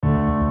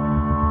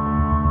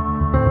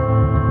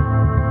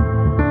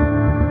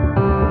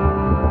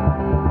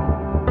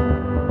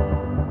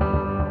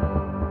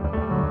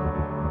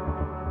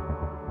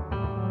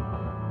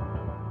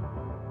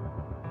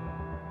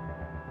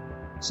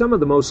Some of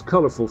the most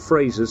colorful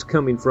phrases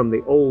coming from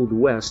the Old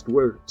West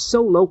were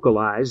so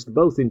localized,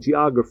 both in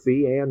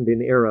geography and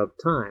in era of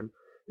time,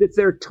 that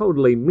they're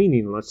totally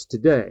meaningless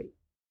today.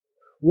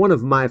 One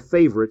of my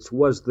favorites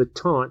was the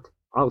taunt,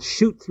 "I'll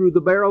shoot through the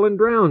barrel and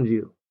drown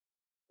you."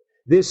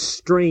 This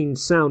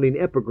strange-sounding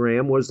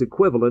epigram was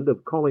equivalent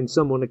of calling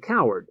someone a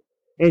coward,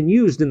 and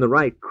used in the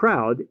right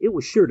crowd, it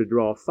was sure to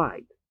draw a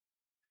fight.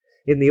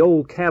 In the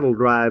old cattle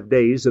drive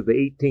days of the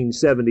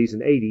 1870s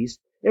and 80s,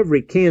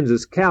 every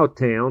Kansas cow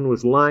town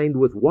was lined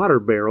with water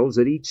barrels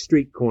at each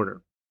street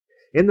corner.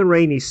 In the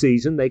rainy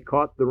season, they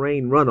caught the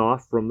rain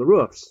runoff from the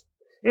roofs,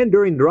 and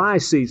during dry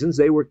seasons,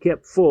 they were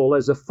kept full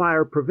as a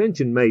fire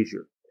prevention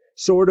measure,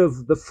 sort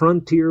of the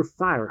frontier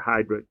fire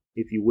hydrant,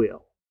 if you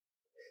will.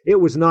 It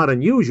was not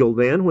unusual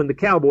then, when the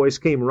cowboys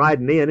came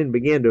riding in and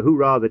began to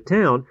hoorah the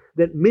town,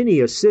 that many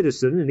a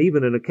citizen and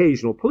even an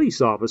occasional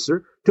police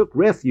officer took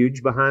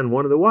refuge behind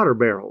one of the water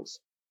barrels.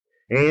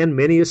 And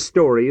many a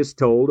story is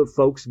told of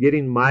folks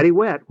getting mighty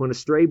wet when a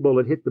stray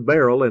bullet hit the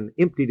barrel and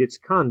emptied its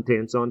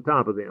contents on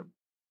top of them.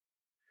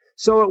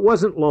 So it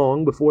wasn't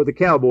long before the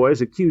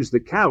cowboys accused the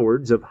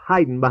cowards of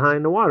hiding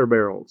behind the water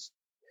barrels,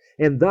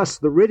 and thus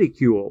the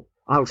ridicule,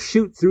 "I'll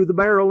shoot through the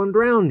barrel and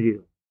drown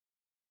you."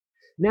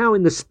 Now,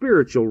 in the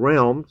spiritual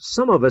realm,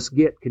 some of us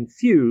get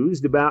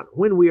confused about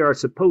when we are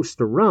supposed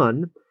to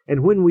run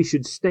and when we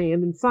should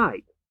stand and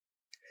fight.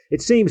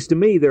 It seems to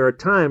me there are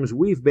times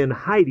we've been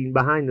hiding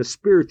behind the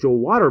spiritual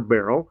water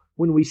barrel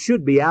when we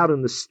should be out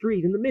in the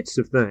street in the midst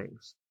of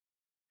things.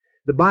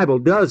 The Bible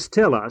does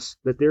tell us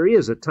that there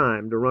is a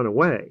time to run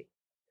away.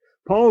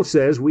 Paul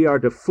says we are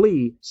to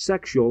flee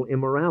sexual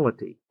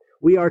immorality.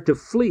 We are to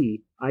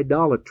flee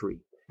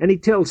idolatry. And he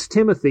tells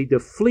Timothy to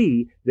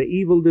flee the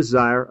evil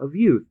desire of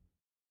youth.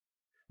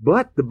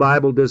 But the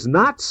Bible does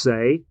not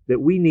say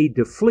that we need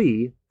to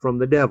flee from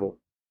the devil.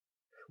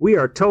 We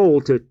are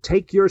told to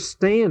take your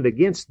stand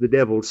against the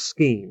devil's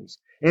schemes.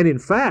 And in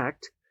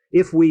fact,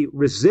 if we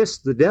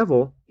resist the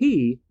devil,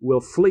 he will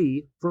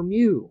flee from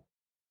you.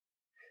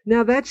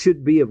 Now that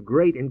should be of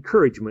great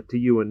encouragement to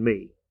you and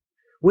me.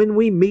 When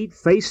we meet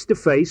face to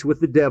face with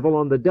the devil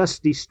on the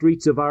dusty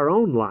streets of our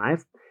own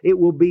life, it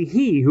will be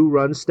he who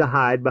runs to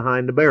hide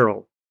behind the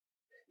barrel.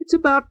 It's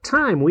about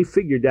time we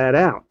figured that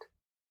out.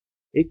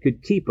 It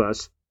could keep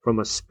us from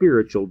a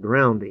spiritual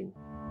drowning.